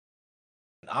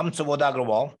I'm Subodh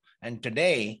Agrawal, and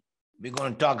today we're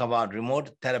going to talk about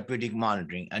remote therapeutic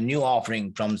monitoring, a new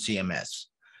offering from CMS.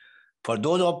 For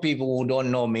those of people who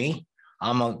don't know me,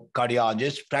 I'm a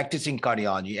cardiologist practicing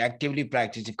cardiology, actively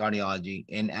practicing cardiology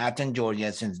in Athens,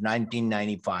 Georgia since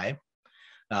 1995.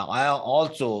 I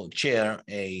also chair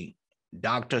a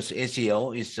doctors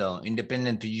ACO, it's an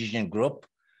independent physician group,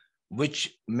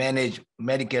 which manage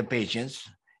Medicare patients,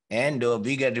 and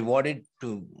we get rewarded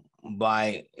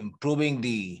by improving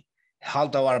the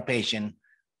health of our patient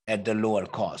at the lower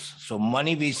cost. So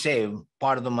money we save,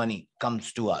 part of the money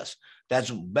comes to us. That's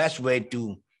the best way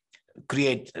to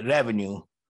create revenue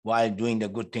while doing the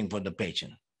good thing for the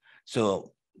patient.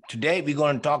 So today we're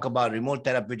going to talk about remote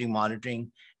therapeutic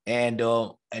monitoring, and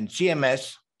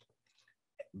CMS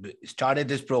started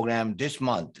this program this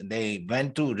month. They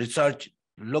went to research,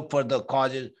 look for the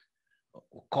cost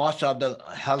of the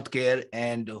healthcare,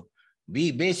 and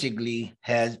we basically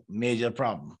has major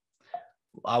problem.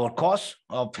 Our costs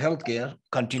of healthcare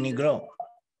continue to grow.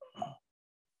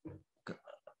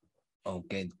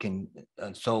 Okay,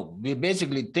 so we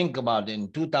basically think about in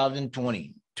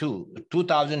 2020,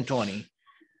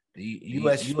 the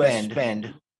US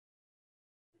spend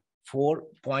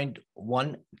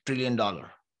 $4.1 trillion,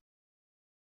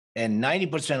 and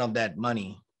 90% of that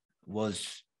money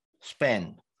was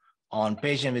spent on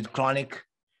patients with chronic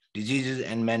diseases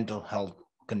and mental health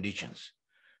conditions.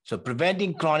 So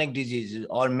preventing chronic diseases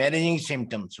or managing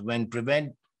symptoms when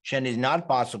prevention is not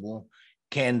possible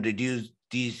can reduce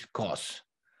these costs.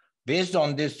 Based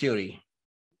on this theory,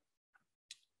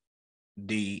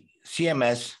 the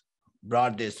CMS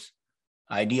brought this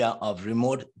idea of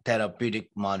remote therapeutic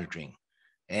monitoring.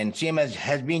 And CMS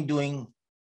has been doing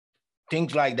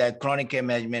things like that: chronic care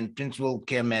management, principal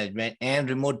care management, and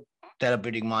remote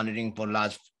therapeutic monitoring for the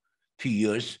last few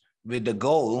years with the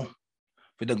goal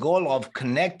of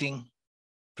connecting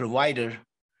provider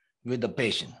with the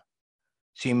patient.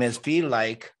 CMS feel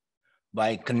like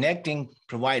by connecting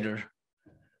provider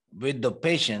with the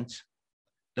patient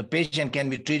can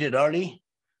be treated early,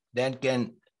 then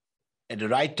can at the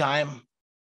right time,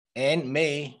 and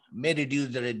may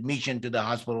reduce the admission to the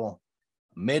hospital,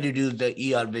 may reduce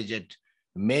the ER visit,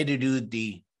 may reduce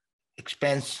the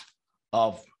expense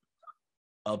of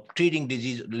treating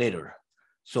disease later.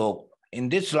 So in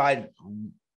this slide,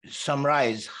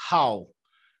 summarize how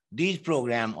these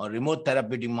programs or remote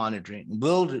therapeutic monitoring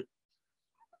will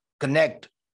connect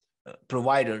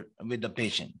provider with the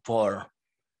patient. For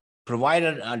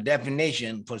provider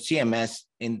definition for CMS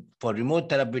for remote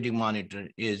therapeutic monitor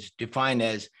is defined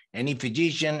as any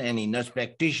physician, any nurse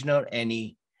practitioner,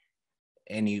 any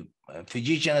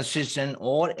physician assistant,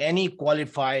 or any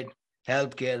qualified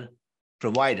healthcare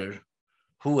provider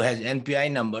who has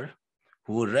NPI number,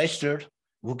 who are registered,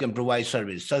 who can provide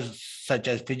service, such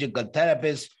as physical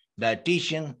therapist,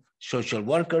 dietitian, social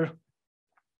worker.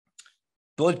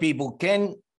 Those people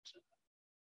can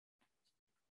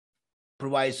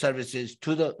provide services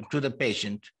to the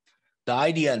patient. The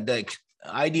idea is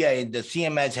the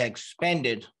CMS has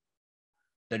expanded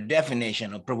the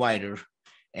definition of provider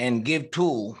and give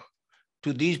tool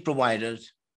to these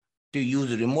providers to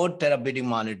use remote therapeutic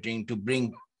monitoring to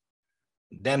bring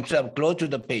themselves close to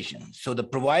the patient. So the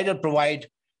provider provide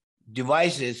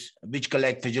devices which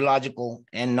collect physiological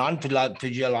and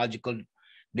non-physiological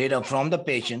data from the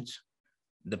patients.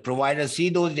 The provider see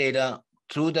those data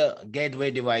through the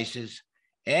gateway devices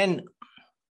and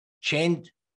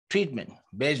change treatment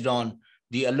based on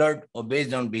the alert or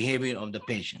based on behavior of the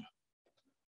patient.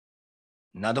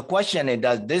 Now the question is,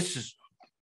 does this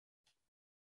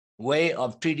way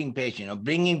of treating patient or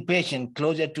bringing patient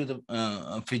closer to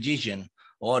the physician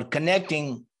or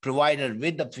connecting provider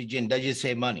with the physician, does it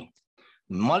save money?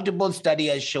 Multiple study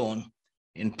has shown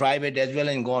in private as well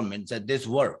as in government that this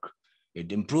work.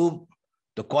 It improved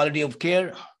the quality of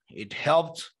care. It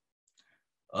helps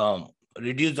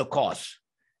reduce the cost.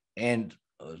 And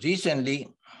recently,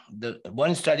 the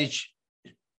one study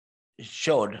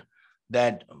showed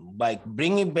that by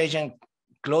bringing patient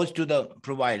close to the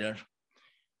provider,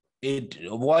 it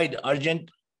avoid urgent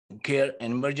care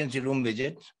and emergency room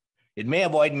visits. It may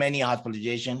avoid many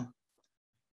hospitalization,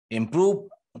 improve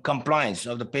compliance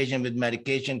of the patient with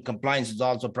medication. Compliance is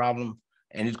also a problem,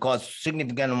 and it costs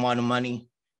significant amount of money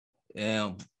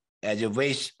as a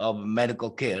waste of medical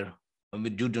care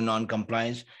due to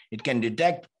non-compliance. It can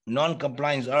detect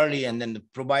non-compliance early, and then the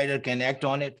provider can act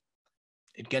on it.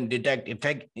 It can detect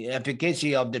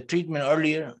efficacy of the treatment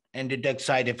earlier and detect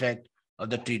side effect of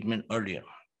the treatment earlier.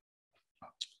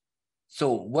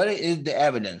 So what is the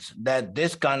evidence that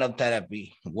this kind of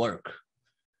therapy work?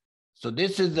 So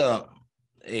this is a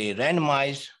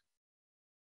randomized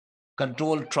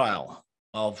controlled trial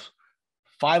of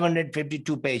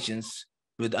 552 patients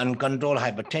with uncontrolled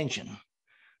hypertension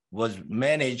was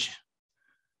managed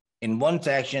in one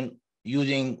section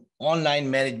using online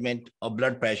management of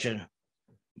blood pressure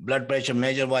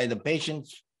measured by the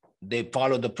patients. They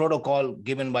follow the protocol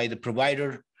given by the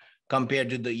provider compared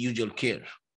to the usual care.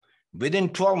 Within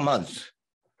 12 months,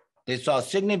 they saw a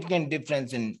significant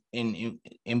difference in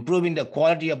improving the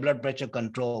quality of blood pressure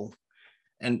control.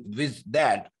 And with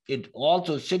that, it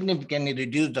also significantly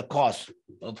reduced the cost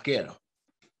of care.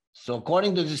 So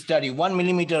according to this study, 1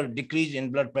 millimeter decrease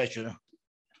in blood pressure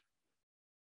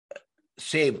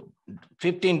saved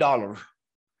 $15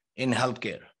 in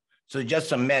healthcare. So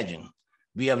just imagine,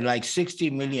 we have like 60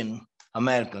 million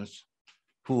Americans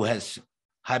who has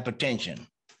hypertension.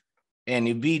 And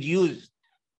if we use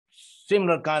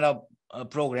similar kind of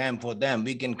program for them,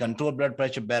 we can control blood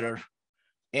pressure better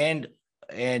and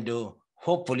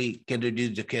hopefully can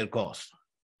reduce the care costs.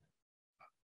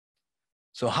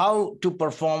 So how to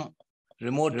perform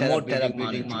remote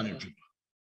therapeutic monitoring?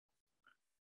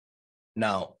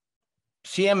 Now,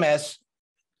 CMS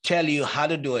tell you how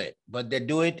to do it, but they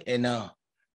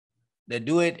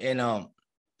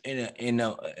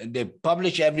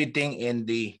publish everything in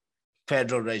the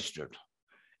Federal Register.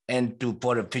 And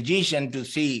for a physician to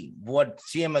see what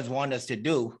CMS want us to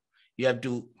do, you have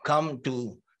to come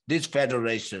to this Federal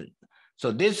Register.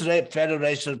 So this Federal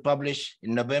Register published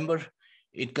in November,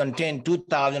 it contained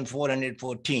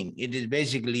 2,414. It is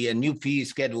basically a new fee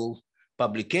schedule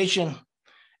publication,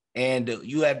 and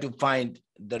you have to find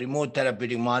the remote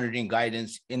therapeutic monitoring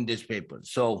guidance in this paper.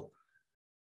 So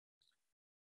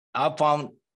I found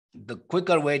the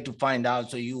quicker way to find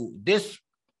out. So this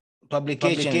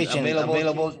publication is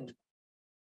available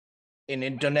in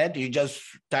internet. You just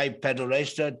type Federal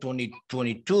Register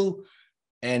 2022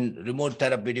 and remote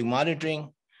therapeutic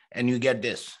monitoring, and you get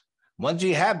this. Once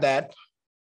you have that,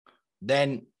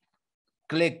 then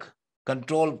click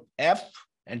Control F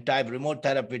and type remote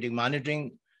therapeutic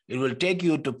monitoring. It will take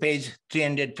you to page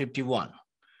 351.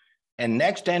 And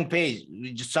next 10 pages,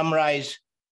 we just summarize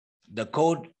the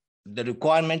code, the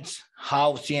requirements,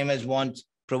 how CMS wants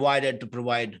provider to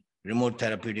provide remote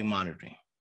therapeutic monitoring.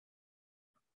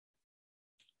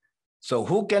 So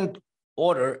who can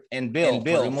order and bill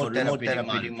for remote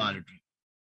therapeutic monitoring?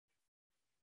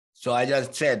 So I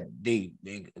just said the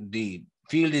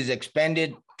field is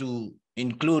expanded to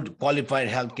include qualified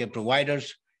healthcare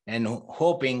providers, and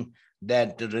hoping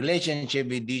that the relationship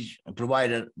with these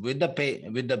provider with the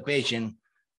patient,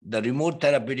 the remote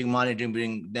therapeutic monitoring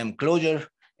bring them closer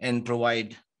and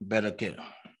provide better care.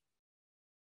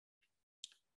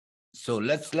 So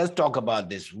let's talk about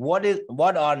this. What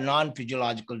are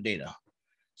non-physiological data?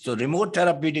 So remote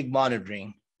therapeutic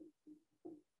monitoring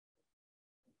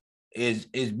is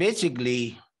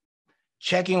basically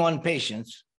checking on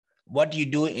patients what you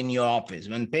do in your office.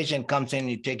 When patient comes in,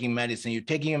 you're taking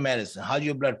your medicine, how's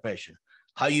your blood pressure,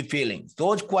 how you feeling?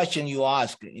 Those questions you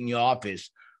ask in your office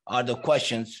are the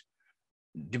questions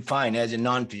defined as a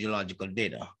non-physiological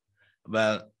data.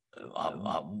 Well,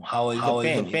 how is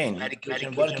the pain?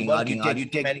 Medication working? Are you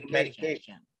taking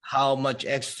medication? How much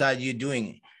exercise you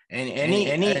doing? And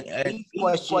any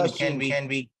question can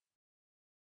be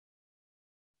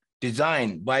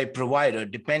designed by provider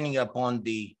depending upon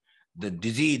the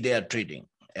disease they are treating.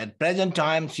 At present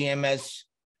time, CMS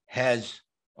has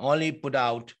only put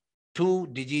out 2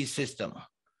 disease systems,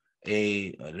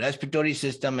 a respiratory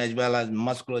system as well as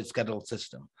musco-skeletal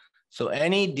system. So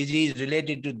any disease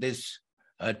related to this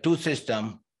 2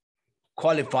 systems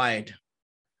qualified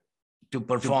to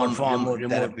perform remote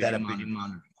therapeutic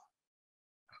monitoring.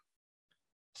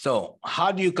 So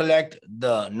how do you collect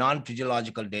the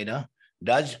non-physiological data?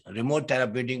 Does remote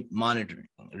therapeutic monitoring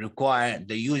require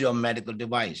the use of medical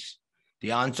device?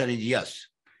 The answer is yes.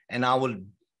 And I will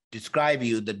describe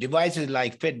you the devices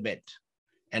like Fitbit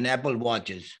and Apple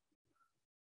Watches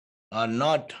are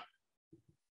not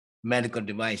medical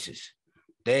devices.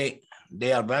 They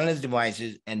are wellness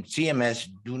devices, and CMS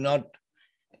do not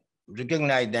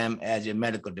recognize them as a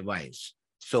medical device.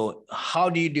 So how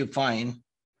do you define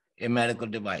a medical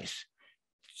device?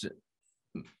 So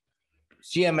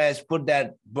CMS put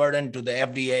that burden to the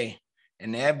FDA,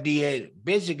 and the FDA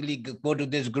basically go to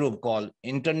this group called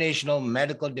International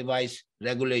Medical Device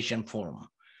Regulation Forum,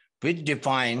 which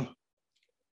define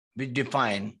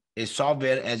a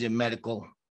software as a medical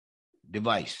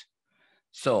device.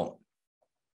 So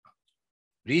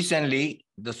recently,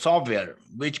 the software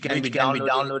which can be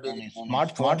downloaded on a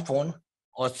smartphone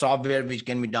or software which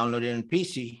can be downloaded on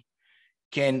PC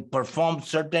can perform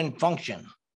certain function.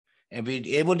 If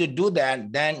we're able to do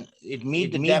that, then it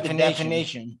meets the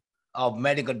definition of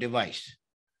medical device.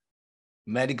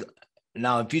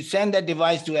 Now, if you send that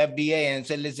device to FDA and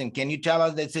say, listen, can you tell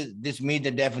us this meets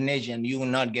the definition, you will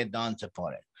not get the answer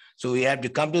for it. So we have to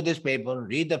come to this paper,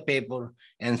 read the paper,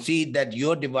 and see that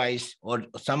your device or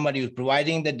somebody who's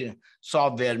providing the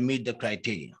software meet the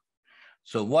criteria.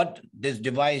 So what this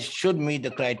device should meet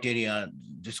the criteria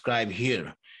described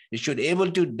here. It should be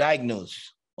able to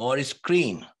diagnose or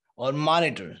screen or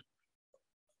monitor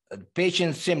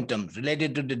patient symptoms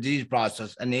related to the disease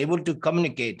process and able to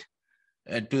communicate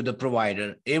to the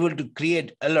provider, able to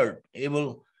create alert,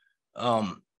 able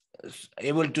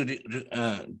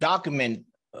to document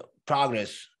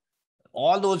progress.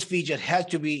 All those features has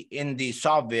to be in the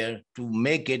software to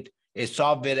make it a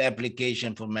software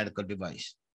application for medical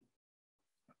device.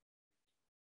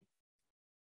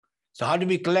 So how do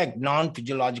we collect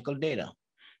non-physiological data?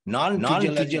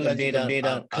 Non-physiological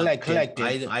data collected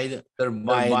either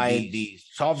by the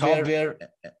software,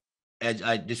 as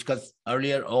I discussed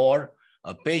earlier, or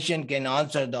a patient can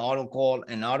answer the auto call,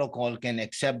 and auto call can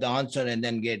accept the answer and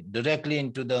then get directly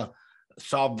into the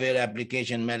software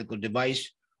application medical device,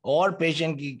 or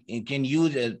patient can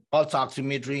use a pulse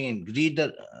oximetry and read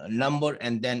the number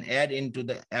and then add into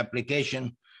the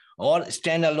application, or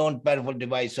standalone peripheral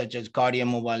device such as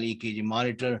cardiomobile EKG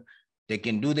monitor. They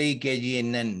can do the EKG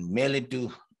and then mail it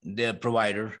to their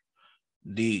provider.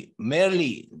 The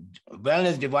merely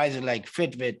wellness devices like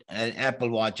Fitbit and Apple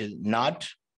Watch is not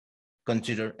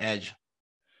considered as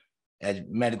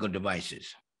medical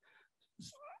devices.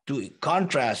 To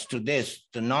contrast to this,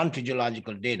 the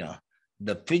non-physiological data,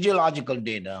 the physiological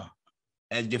data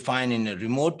as defined in a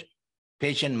remote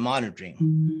patient monitoring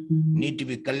need to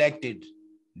be collected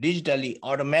digitally,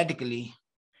 automatically,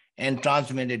 and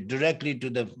transmitted directly to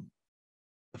the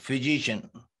physician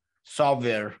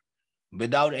software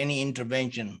without any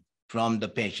intervention from the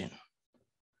patient.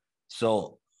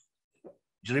 So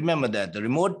remember that the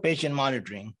remote patient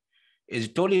monitoring is a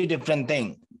totally different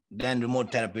thing than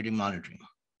remote therapeutic monitoring.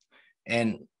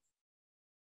 And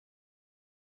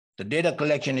the data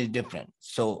collection is different.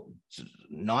 So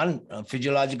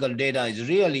non-physiological data is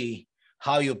really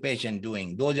how your patient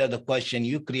doing. Those are the questions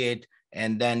you create,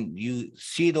 and then you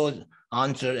see those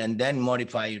answers and then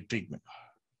modify your treatment.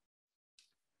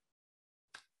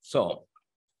 So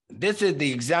this is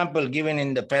the example given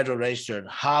in the Federal Register,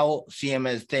 how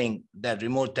CMS think that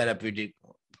remote therapeutic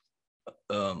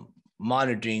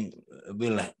monitoring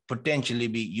will potentially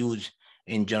be used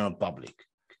in general public.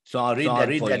 So I'll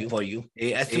read that for you.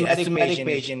 A asthmatic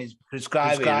patient is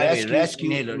prescribed a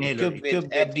rescue inhaler equipped with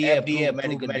FDA-approved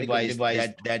medical device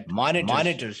that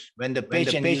monitors when the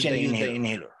patient uses the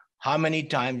inhaler. How many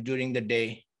times during the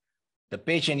day the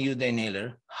patient used the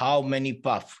inhaler, how many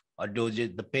puffs or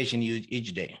doses the patient used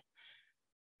each day,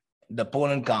 the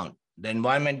pollen count, the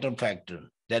environmental factor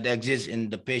that exists in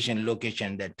the patient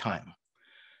location at that time.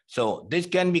 So this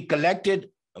can be collected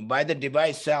by the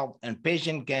device itself, and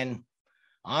patient can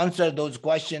answer those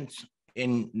questions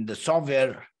in the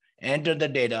software, enter the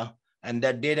data, and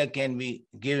that data can be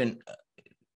given,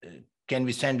 can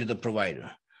be sent to the provider.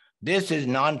 This is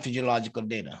non-physiological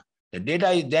data. The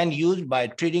data is then used by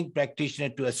treating practitioner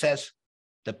to assess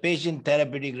the patient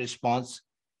therapeutic response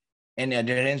and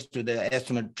adherence to the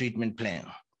estimate treatment plan.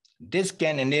 This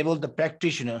can enable the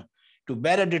practitioner to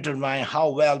better determine how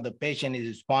well the patient is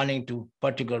responding to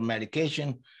particular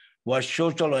medication, what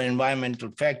social or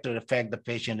environmental factors affect the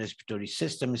patient respiratory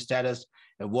system status,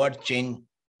 and what change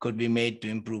could be made to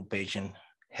improve patient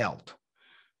health.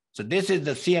 So this is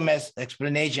the CMS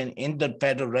explanation in the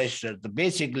Federal Register. So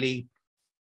basically,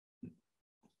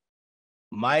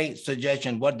 my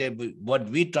suggestion, this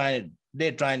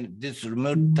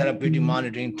remote therapeutic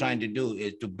monitoring trying to do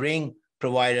is to bring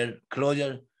provider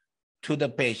closer to the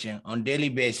patient on daily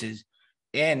basis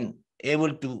and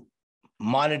able to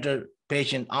monitor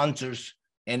patient answers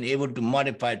and able to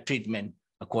modify treatment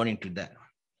according to that.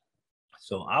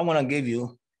 So I want to give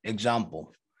you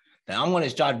example that I'm going to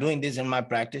start doing this in my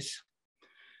practice.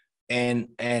 And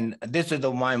this is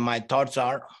my thoughts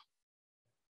are.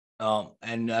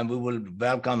 And we will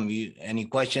welcome you, any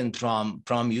questions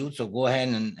from you. So go ahead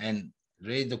and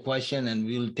raise the question, and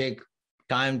we will take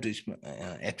time to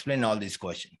explain all these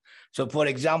questions. So for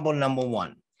example, number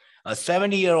one, a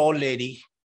 70-year-old lady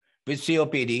with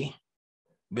COPD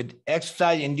with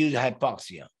exercise-induced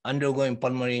hypoxia undergoing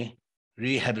pulmonary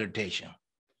rehabilitation.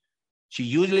 She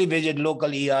usually visits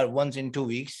local ER once in 2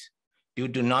 weeks due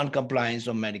to non-compliance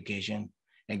of medication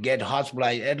and get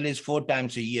hospitalized at least 4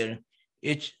 times a year,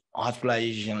 each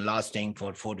hospitalization lasting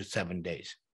for 4 to 7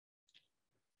 days.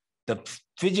 The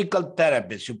physical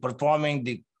therapist who performing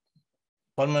the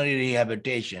pulmonary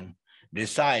rehabilitation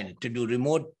decide to do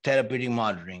remote therapeutic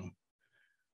monitoring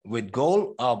with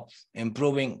goal of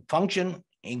improving function,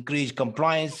 increase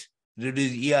compliance,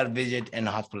 reduce ER visit and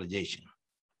hospitalization.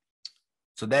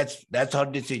 So that's her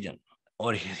decision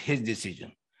or his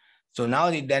decision. So now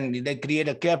then they create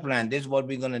a care plan. This is what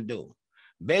we're going to do.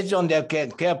 Based on their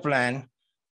care plan,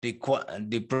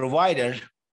 the provider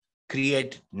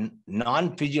create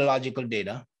non-physiological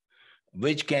data,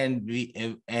 which can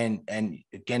be and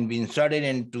can be inserted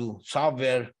into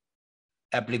software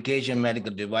application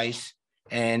medical device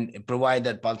and provide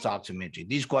that pulse oximetry.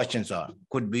 These questions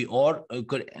could be or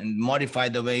could modify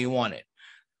the way you want it.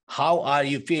 How are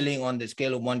you feeling on the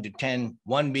scale of 1 to 10,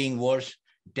 1 being worse,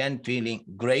 10 feeling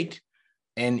great?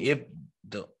 And if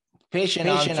the patient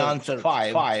answer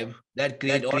 5, that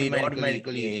create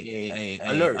automatically a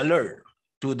alert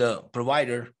to the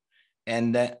provider,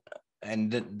 and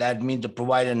that means the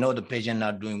provider know the patient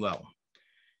not doing well.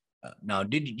 Now,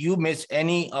 did you miss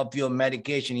any of your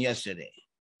medication yesterday?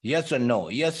 Yes or no?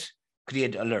 Yes,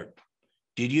 create alert.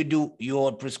 Did you do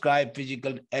your prescribed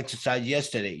physical exercise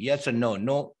yesterday? Yes or no?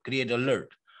 No, create alert.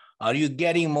 Are you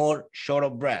getting more short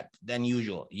of breath than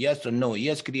usual? Yes or no?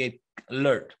 Yes, create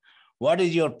alert. What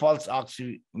is your pulse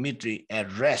oximetry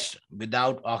at rest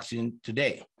without oxygen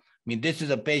today? I mean, this is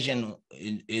a patient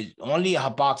is only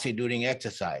hypoxia during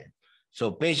exercise.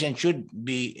 So patient should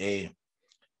be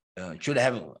should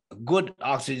have good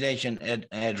oxygenation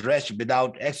at rest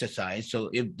without exercise. So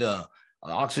if the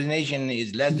oxygenation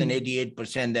is less than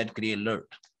 88%, that create alert.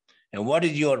 And what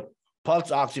is your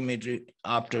pulse oximetry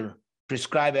after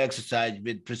prescribed exercise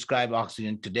with prescribed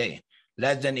oxygen today?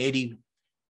 Less than 88%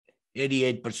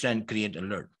 create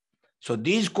alert. So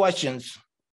these questions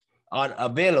are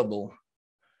available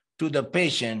to the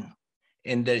patient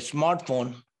in their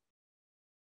smartphone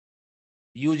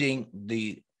using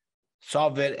the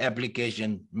software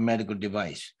application medical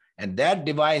device. And that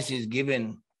device is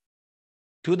given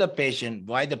to the patient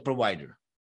by the provider.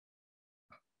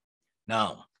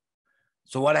 Now,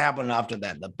 so what happened after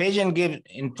that? The patient gives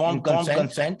informed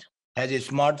consent, has a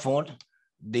smartphone.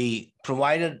 The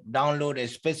provider download a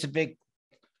specific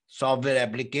software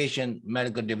application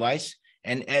medical device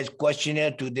and adds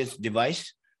questionnaire to this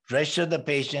device, register the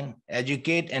patient,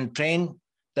 educate and train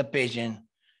the patient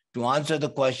to answer the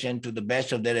question to the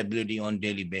best of their ability on a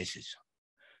daily basis.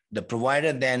 The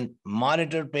provider then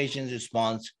monitor patient's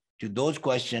response to those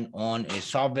questions on a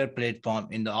software platform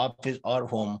in the office or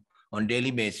home on a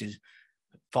daily basis,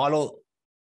 follow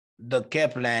the care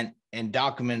plan and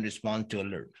document response to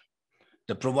alert.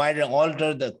 The provider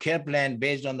alter the care plan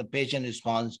based on the patient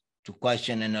response to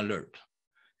question and alert.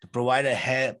 The provider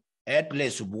has at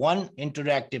least one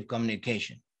interactive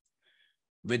communication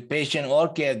with patient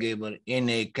or caregiver in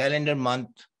a calendar month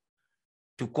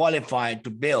to qualify to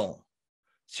bill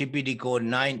CPT code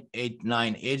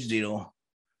 98980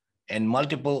 and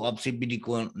multiple of CPT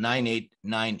code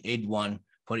 98981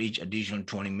 for each additional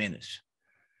 20 minutes.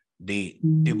 The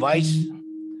device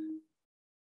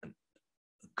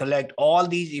collect all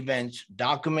these events,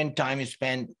 document time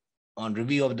spent on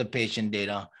review of the patient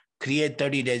data, create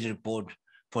 30 days report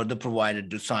for the provider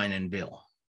to sign and bill.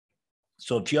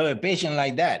 So if you have a patient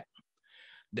like that,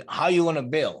 how are you going to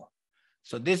bill?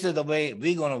 So this is the way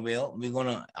we're going to bill. We're going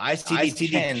to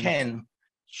ICD-10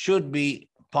 should be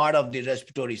part of the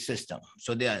respiratory system.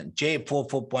 So they are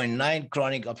J44.9,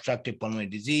 chronic obstructive pulmonary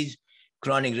disease,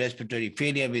 chronic respiratory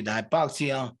failure with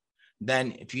hypoxia.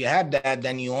 Then if you have that,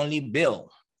 then you only bill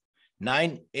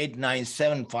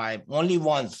 98975 only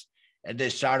once at the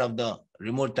start of the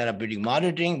remote therapeutic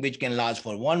monitoring, which can last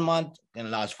for 1 month,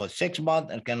 can last for 6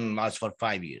 months, and can last for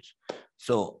 5 years.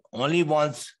 So only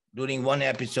once during one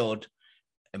episode,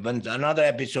 when another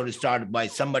episode is started by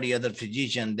somebody other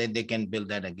physician, then they can bill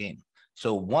that again.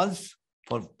 So once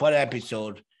per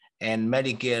episode, and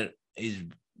Medicare is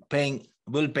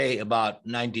will pay about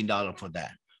 $19 for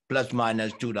that, plus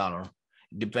minus $2,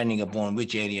 depending upon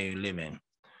which area you live in.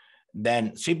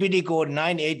 Then CPT code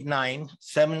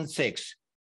 98976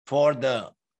 for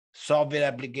the software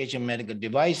application medical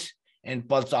device and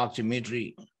pulse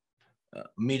oximetry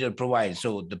meter provided.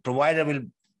 So the provider will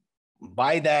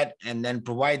buy that and then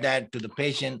provide that to the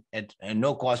patient at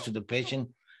no cost to the patient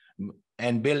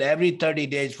and bill every 30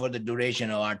 days for the duration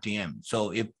of RTM.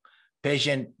 So if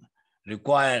patient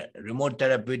require remote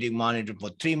therapeutic monitor for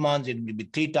 3 months, it will be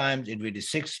 3 times. It will be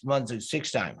 6 months, it's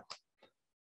 6 times.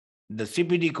 The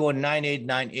CPT code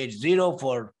 98980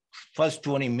 for first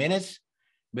 20 minutes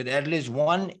with at least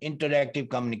one interactive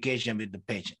communication with the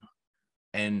patient,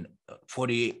 and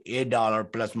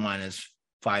 $48 plus minus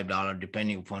 $5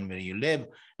 depending upon where you live.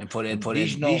 And for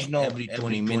additional every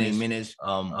 20 minutes,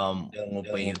 they'll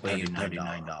pay you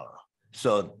 $39.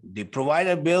 So the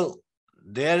provider bill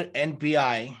their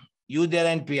NPI, use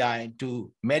their NPI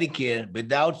to Medicare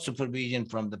without supervision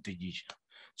from the physician.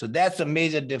 So that's a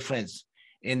major difference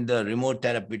in the remote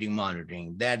therapeutic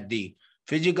monitoring, that the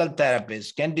physical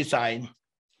therapist can decide,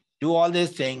 do all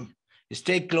these things,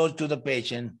 stay close to the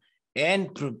patient, and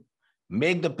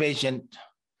make the patient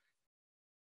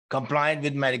compliant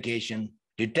with medication,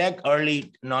 detect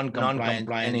early non-compliance,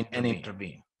 and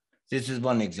intervene. This is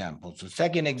one example. So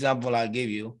second example I'll give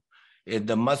you is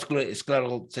the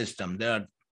muscular-skeletal system.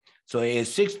 So a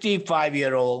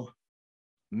 65-year-old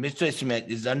Mr. Smith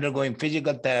is undergoing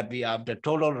physical therapy after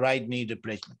total right knee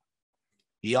replacement.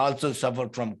 He also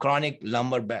suffered from chronic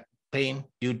lumbar back pain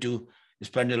due to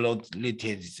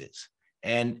spondylolisthesis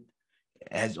and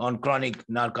has on chronic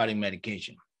narcotic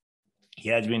medication. He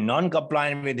has been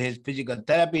non-compliant with his physical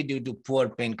therapy due to poor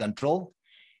pain control.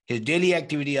 His daily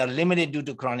activities are limited due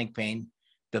to chronic pain.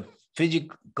 The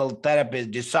physical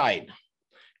therapist decide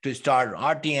to start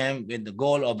RTM with the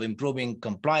goal of improving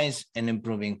compliance and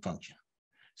improving function.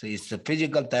 So it's the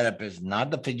physical therapist, not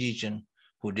the physician,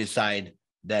 who decide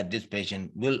that this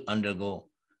patient will undergo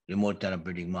remote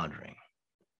therapeutic monitoring.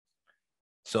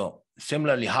 So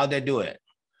similarly, how they do it.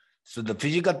 So the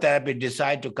physical therapist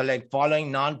decide to collect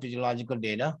following non-physiological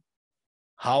data.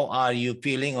 How are you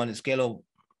feeling on a scale of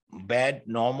bad,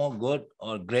 normal, good,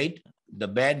 or great? The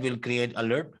bad will create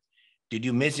alert. Did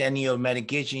you miss any of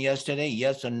medication yesterday?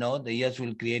 Yes or no? The yes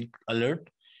will create alert.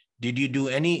 Did you do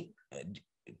any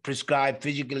prescribed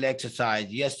physical exercise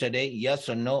yesterday? Yes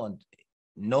or no?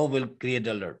 No will create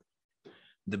alert.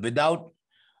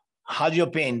 How's your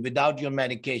pain without your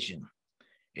medication?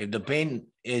 If the pain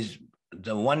is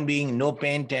the one being no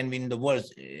pain, 10 being the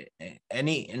worst,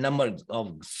 any number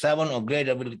of 7 or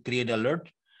greater will create alert.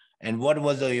 And what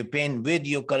was your pain with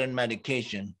your current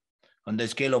medication on the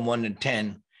scale of 1 to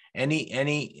 10?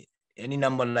 Any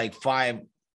number like 5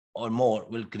 or more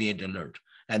will create alert.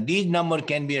 And these numbers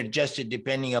can be adjusted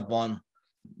depending upon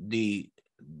the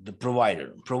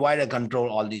provider. Provider control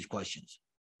all these questions.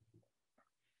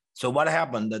 So what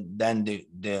happened? Then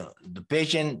the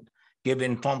patient give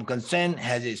informed consent,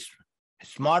 has a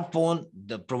smartphone,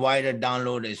 the provider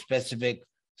download a specific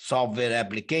software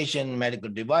application, medical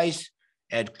device,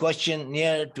 add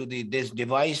questionnaire to this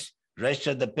device,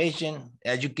 register the patient,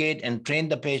 educate and train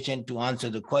the patient to answer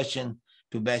the question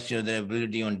to best their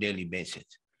ability on daily basis.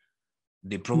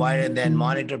 The provider then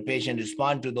monitor patient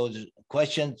respond to those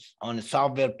questions on a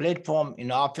software platform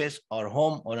in office or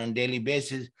home or on daily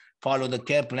basis, follow the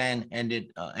care plan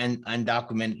and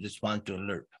document response to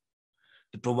alert.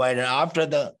 The provider, after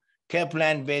the care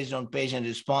plan based on patient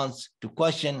response to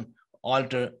question,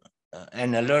 alter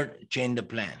and alert, change the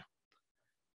plan.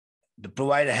 The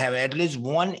provider have at least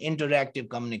one interactive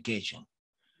communication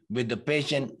with the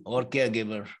patient or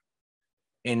caregiver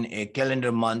in a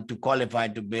calendar month to qualify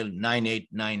to bill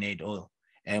 98980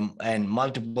 and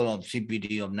multiple of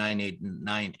CPD of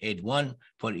 98981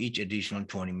 for each additional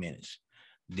 20 minutes.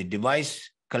 The device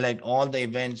collect all the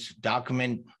events,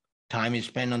 document time is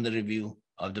spent on the review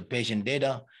of the patient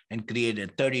data, and create a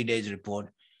 30 days report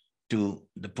to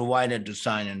the provider to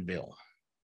sign and bill.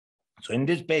 So in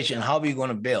this patient, how are we going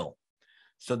to bill?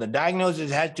 So the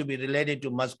diagnosis has to be related to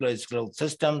musculoskeletal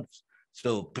systems.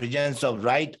 So presence of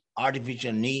right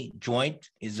artificial knee joint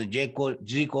is a G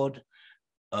code,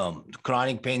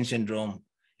 chronic pain syndrome,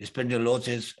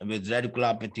 spondylosis with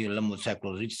radiculopathy of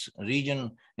lumbosacral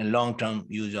region, and long-term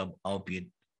use of opiate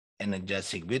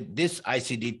analgesic. With this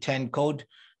ICD-10 code,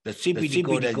 the CPD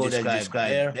code as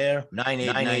described there,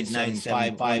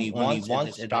 98975 only once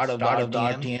at the start of the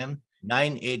RTM,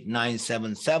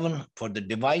 98977 for the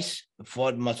device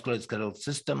for musculoskeletal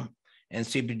system, and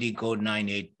CPD code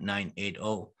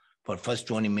 98980 for first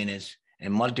 20 minutes,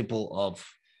 and multiple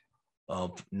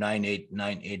of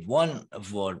 98981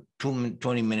 for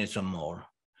 20 minutes or more,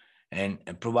 and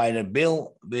provide a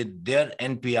bill with their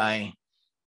NPI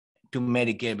to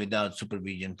Medicare without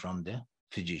supervision from the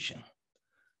physician.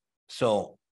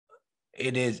 So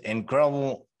it is an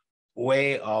incredible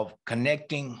way of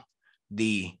connecting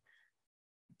the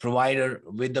provider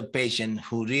with the patient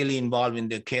who really involved in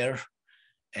their care.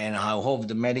 And I hope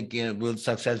the Medicare will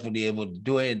successfully able to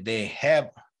do it. They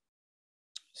have,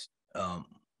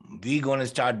 we're going to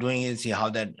start doing it, see how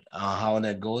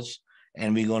that goes.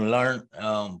 And we're going to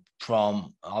learn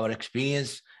from our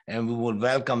experience, and we will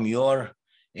welcome your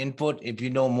input. If you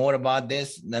know more about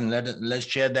this, then let's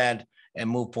share that and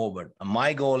move forward.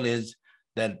 My goal is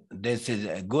that this is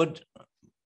a good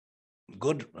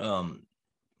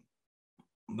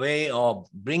way of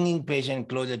bringing patient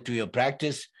closer to your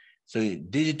practice. So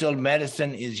digital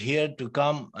medicine is here to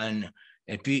come, and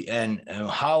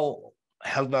how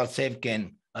HealthWell Safe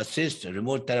can assist a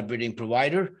remote therapeutic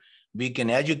provider. We can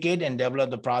educate and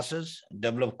develop the process,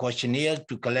 develop questionnaires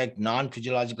to collect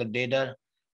non-physiological data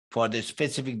for the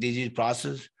specific disease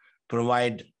process,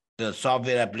 provide the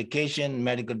software application,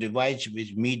 medical device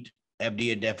which meet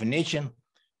FDA definition,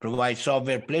 provide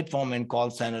software platform and call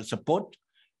center support,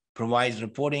 provides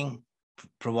reporting,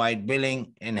 provide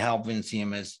billing, and help in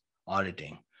CMS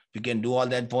auditing. We can do all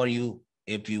that for you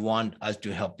if you want us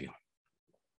to help you.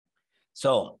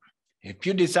 So if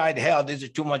you decide, hell, this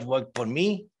is too much work for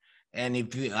me, and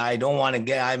if I don't want to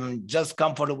get, I'm just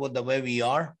comfortable the way we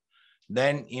are,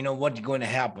 then you know what's going to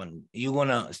happen. You're going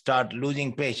to start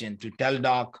losing patients to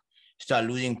teledoc, start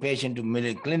losing patients to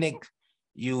middle clinic,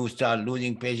 you start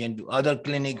losing patients to other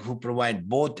clinics who provide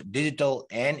both digital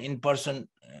and in-person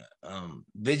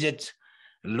visits,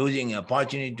 losing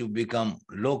opportunity to become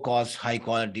low-cost,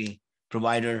 high-quality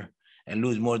provider, and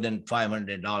lose more than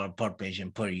 $500 per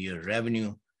patient per year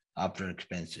revenue after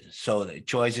expenses. So the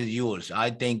choice is yours.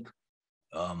 I think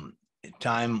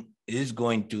time is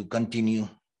going to continue,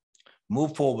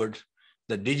 move forward.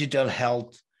 The digital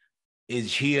health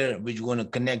is here, which is going to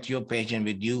connect your patient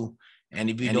with you. And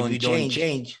if you don't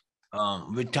change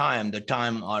with time, the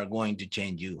time are going to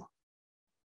change you.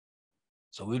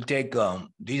 So we'll take,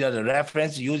 these are the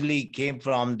references, usually came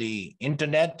from the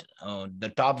internet.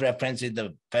 The top reference is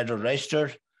the Federal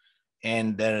Register.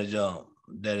 And there is a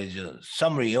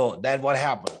summary. Oh, that's what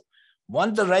happened.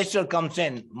 Once the register comes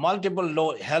in, multiple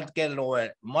healthcare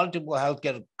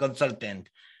consultant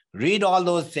read all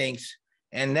those things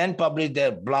and then publish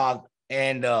their blog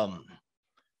and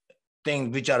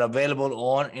things which are available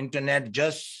on internet.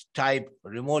 Just type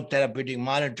remote therapeutic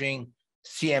monitoring,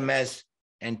 CMS,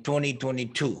 and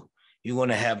 2022. You're going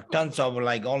to have tons of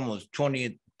like almost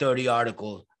 20, 30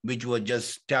 articles, which were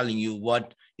just telling you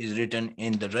what is written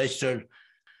in the register.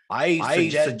 I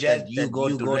suggest that you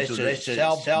go to register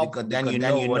itself, because then you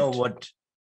know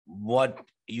what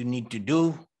you need to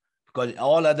do, because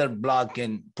all other blog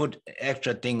can put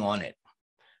extra thing on it.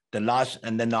 The last,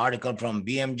 and then the article from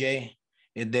BMJ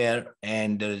is there,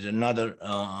 and there is another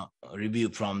review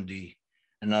from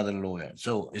another lawyer.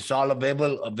 So it's all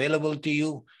available to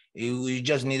you. You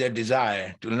just need a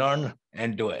desire to learn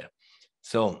and do it.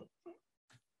 So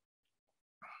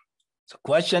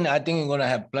question, I think we're going to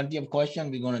have plenty of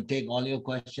questions. We're going to take all your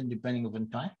questions depending upon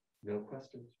time. No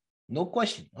questions. No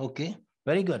question. Okay,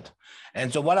 very good.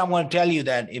 And so what I'm going to tell you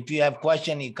that if you have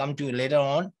question, you come to later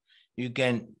on, you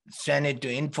can send it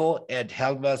to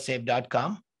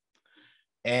info@healthwellsafe.com.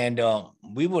 And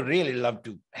we would really love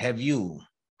to have you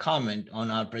comment on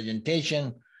our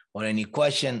presentation or any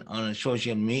question on a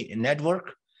social media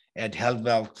network at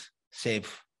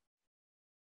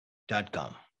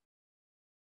healthwellsafe.com.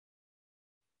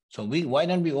 So why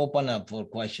don't we open up for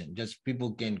questions? Just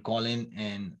people can call in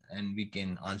and we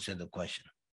can answer the question.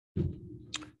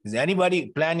 Is anybody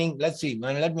planning? Let's see.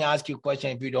 Let me ask you a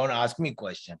question. If you don't ask me a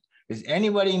question, is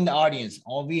anybody in the audience?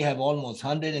 Or we have almost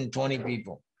 120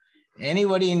 people.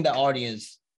 Anybody in the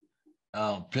audience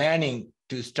planning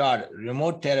to start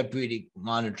remote therapeutic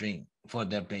monitoring for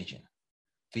their patient?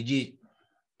 Fiji,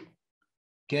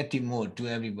 Kathy Moore, to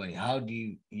everybody. How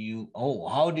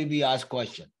did we ask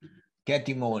question?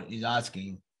 Kathy Moore is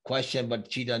asking question,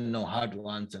 but she doesn't know how to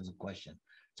answer the question.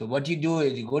 So what you do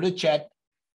is you go to chat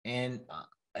and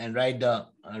write the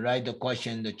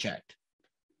question in the chat.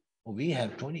 Oh, we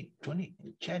have 20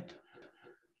 in chat.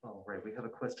 All right, we have a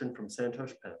question from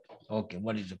Santosh Pent. Okay,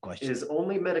 what is the question? Is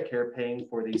only Medicare paying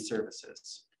for these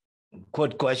services?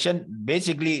 Good question.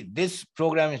 Basically, this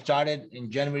program started in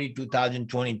January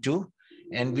 2022.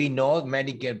 And we know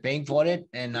Medicare paying for it,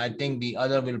 and I think the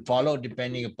other will follow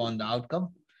depending upon the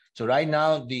outcome. So right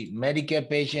now, the Medicare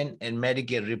patient and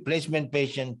Medicare replacement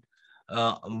patient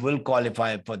will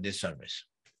qualify for this service.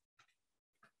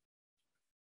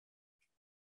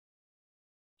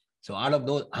 So out of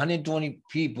those 120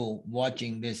 people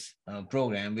watching this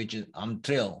program, which is, I'm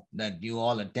thrilled that you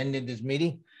all attended this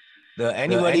meeting.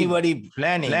 Anybody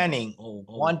planning or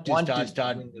want to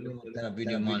start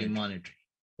therapeutic monitoring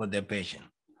for their patient,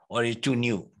 or is too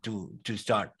new to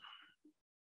start?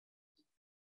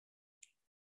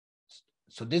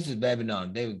 So this is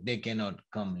webinar. They cannot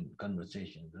come in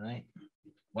conversations, right?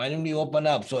 Why don't we open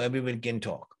up so everybody can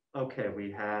talk? Okay,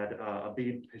 we had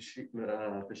Abid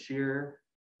Bashir.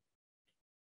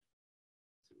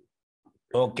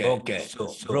 Okay.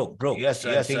 So bro. Yes,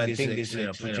 I think this is an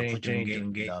opportunity to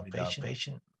engage with our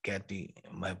patient. Kathy,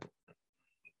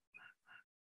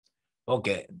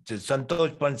 okay, so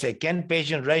Santosh Pant say, can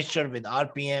patient register with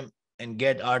RPM and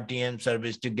get RTM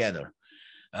service together?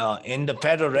 In the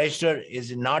Federal Register,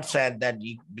 is it not said that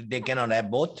they cannot have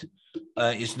both?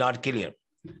 is not clear.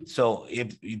 So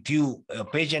if a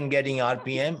patient getting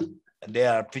RPM,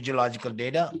 there are physiological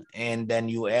data, and then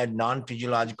you add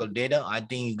non-physiological data, I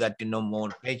think you got to know more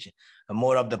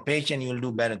of the patient, you'll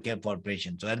do better care for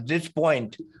patient. So at this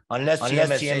point, unless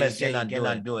CMS say you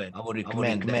cannot do it, I would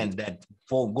recommend that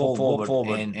go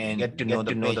forward and get to know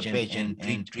the patient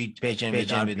and treat patient with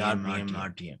RPM,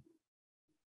 RTM.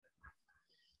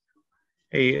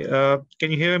 Hey,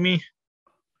 can you hear me?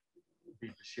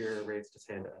 Bashir raised his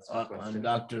hand to ask a question.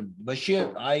 Dr.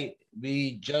 Bashir,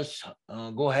 we just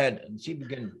go ahead and see if we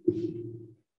can.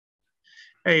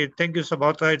 Hey, thank you,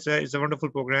 Subodh. It's a wonderful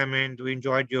program, and we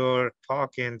enjoyed your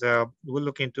talk. And we'll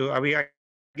look into. I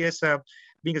guess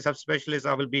being a subspecialist,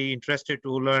 I will be interested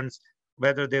to learn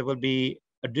whether there will be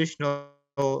additional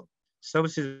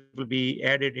services will be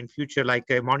added in future, like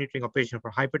monitoring of patient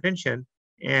for hypertension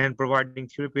and providing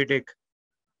therapeutic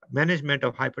management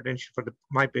of hypertension for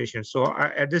my patients. So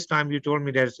at this time, you told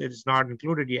me that it's not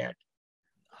included yet.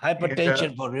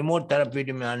 Hypertension for remote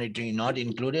therapeutic monitoring not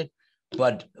included,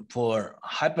 but for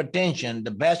hypertension,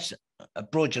 the best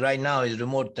approach right now is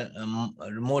remote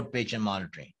patient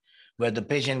monitoring, where the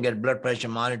patient get blood pressure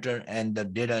monitored and the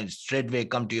data straightway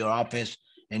come to your office,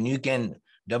 and you can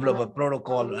develop a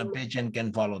protocol and patient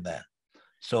can follow that.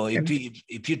 So if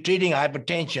you're treating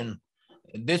hypertension,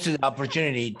 this is an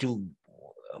opportunity to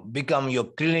become your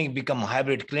clinic, become a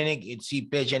hybrid clinic. It see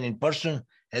patient in person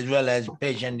as well as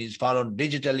patient is followed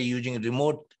digitally using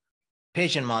remote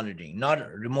patient monitoring, not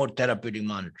remote therapeutic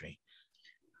monitoring.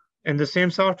 And the same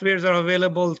softwares are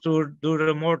available to do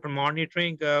remote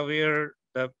monitoring, where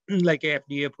the like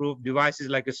FDA approved devices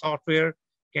like a software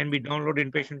can be downloaded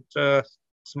in patient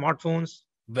smartphones.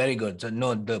 Very good. So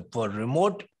no, for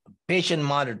remote patient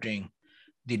monitoring,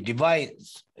 the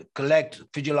device collect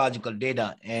physiological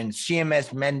data, and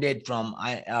CMS mandate from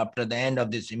after the end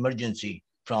of this emergency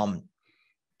from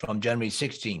January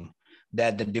 16,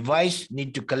 that the device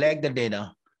need to collect the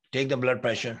data, take the blood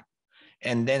pressure,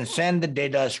 and then send the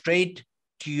data straight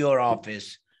to your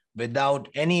office without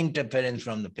any interference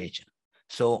from the patient.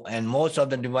 So, and most of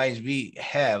the device we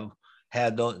have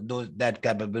that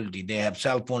capability. They have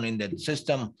cell phone in the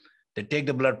system. They take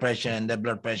the blood pressure, and the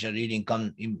blood pressure reading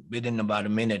comes within about a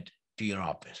minute to your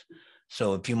office.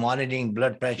 So if you're monitoring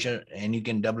blood pressure, and you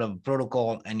can develop a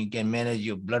protocol and you can manage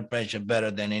your blood pressure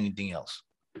better than anything else.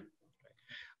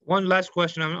 One last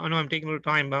question. I know I'm taking a little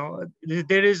time now.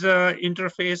 There is a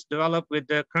interface developed with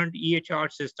the current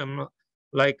EHR system,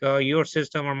 like your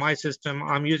system or my system.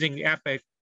 I'm using FACC.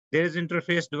 There is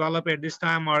interface developed at this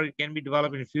time, or it can be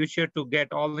developed in future to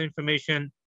get all the information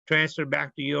transferred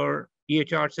back to your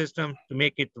EHR system to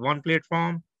make it one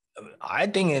platform? I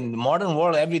think in the modern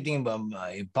world, everything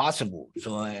is possible.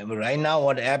 So right now,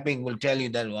 what Epic will tell you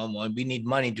that we need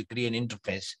money to create an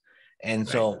interface. And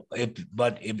so, if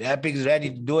Epic is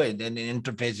ready to do it, then the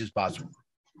interface is possible.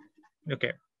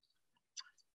 Okay.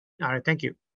 All right. Thank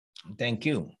you. Thank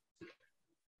you.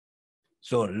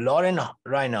 So, Lauren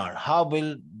Reinhardt, how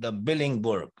will the billing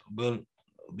work? Will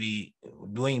be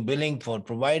doing billing for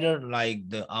provider like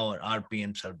our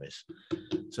RPM service?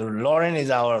 So, Lauren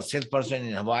is our salesperson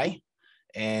in Hawaii,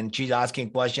 and she's asking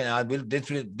question.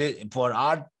 For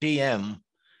RTM.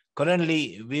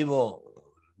 Currently, we'll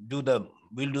do the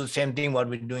same thing what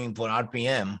we're doing for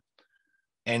RPM.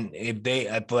 And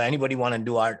if anybody want to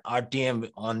do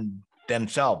RTM on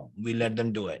themselves, we let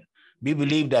them do it. We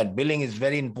believe that billing is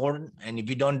very important, and if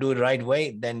you don't do it right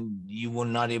way, then you will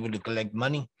not able to collect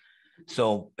money.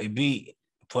 So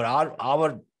for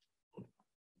our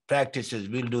practices,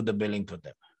 we'll do the billing for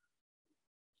them.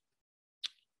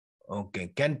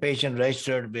 Okay, can patient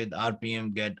registered with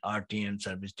RPM get RTM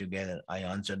service together? I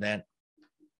answered that.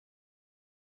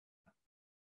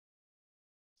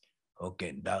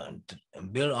 Okay,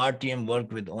 will RTM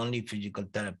work with only physical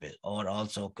therapists or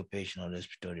also occupational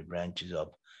respiratory branches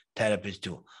of therapists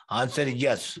too? Answer is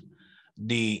yes.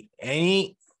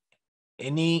 Any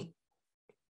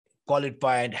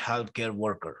qualified healthcare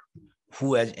worker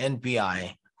who has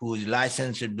NPI, who is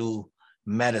licensed to do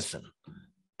medicine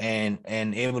and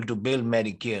able to bill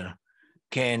Medicare,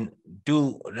 can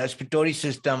do respiratory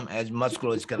system as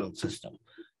musculoskeletal system.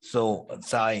 So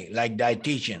like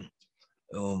dietitian,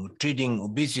 treating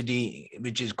obesity,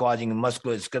 which is causing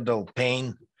musculoskeletal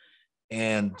pain,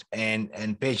 and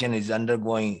patient is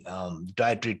undergoing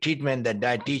dietary treatment, that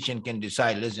dietitian can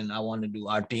decide, listen, I want to do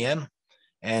RTM,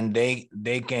 and they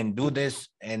can do this,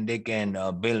 and they can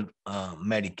bill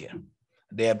Medicare.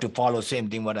 They have to follow same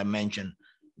thing what I mentioned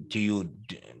to you: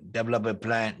 develop the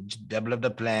plan, develop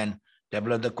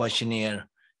the questionnaire,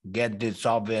 get the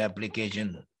software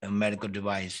application, a medical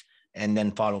device, and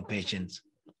then follow patients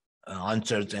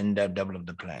answers and develop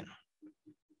the plan.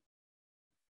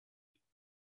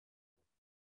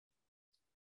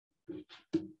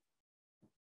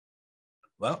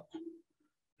 Well,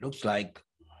 looks like,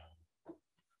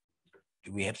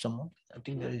 do we have some more? I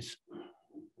think there is.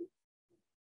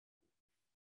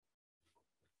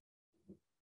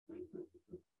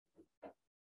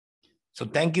 So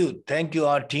thank you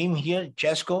our team here,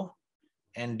 Chesco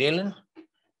and Dylan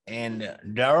and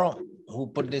Daryl, who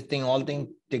put this thing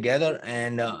together,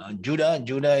 and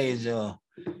Judah is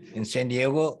in San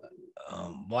Diego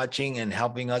watching and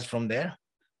helping us from there.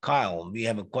 Kyle, we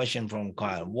have a question from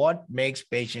Kyle. What makes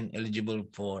patient eligible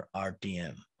for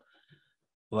RTM?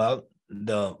 Well,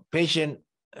 the patient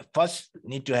first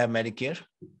need to have Medicare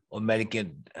or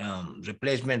Medicare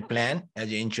replacement plan as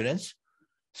an insurance.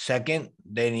 Second,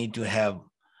 they need to have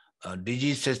a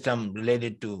disease system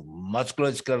related to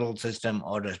musculoskeletal system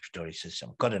or respiratory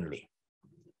system currently.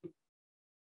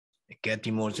 Kathy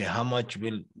Moore says, how much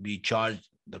will be charged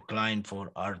the client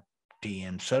for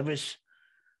RTM service?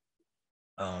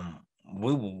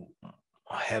 We will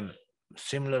have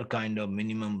similar kind of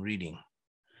minimum reading.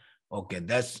 Okay,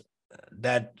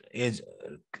 that is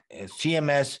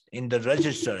CMS in the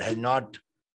register has not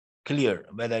clear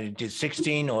whether it is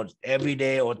 16 or every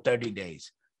day or 30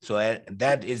 days. So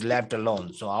that is left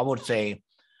alone. So I would say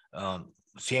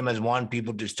CMS want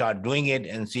people to start doing it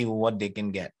and see what they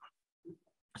can get.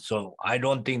 So I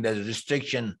don't think there's a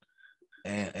restriction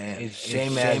is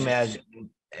same as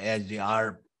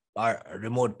our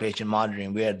remote patient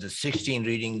monitoring, where the 16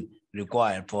 reading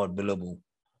required for billable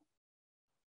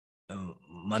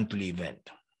monthly event.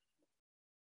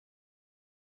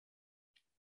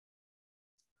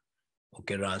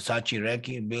 Okay, Sachi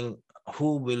Reki, Bill,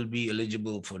 who will be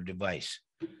eligible for device?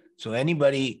 So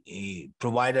anybody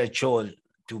provider chose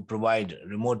to provide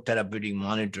remote therapeutic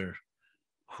monitor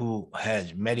who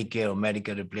has Medicare or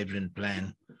Medicare replacement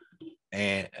plan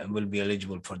and will be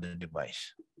eligible for the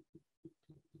device.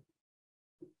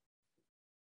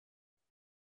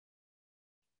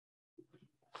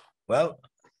 Well,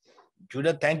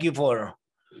 Judah, thank you for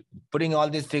putting all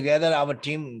this together. Our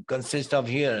team consists of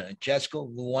here,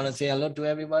 Chesco, who want to say hello to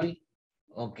everybody?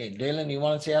 Okay, Dylan, you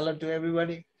want to say hello to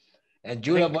everybody? And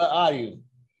Judah, where are you?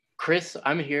 Chris,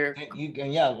 I'm here. You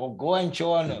can, yeah, well, go and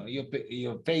show on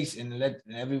your face and let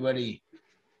everybody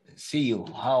see you,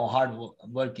 how hard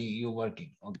working you're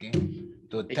working, okay?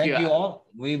 So thank you all.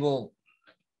 We will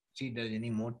see if there's any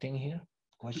more thing here,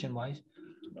 question-wise.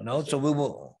 No, so we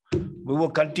will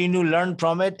continue to learn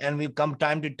from it, and we'll come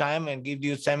time to time and give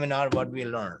you a seminar what we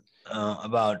learned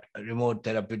about remote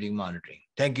therapeutic monitoring.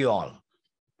 Thank you all.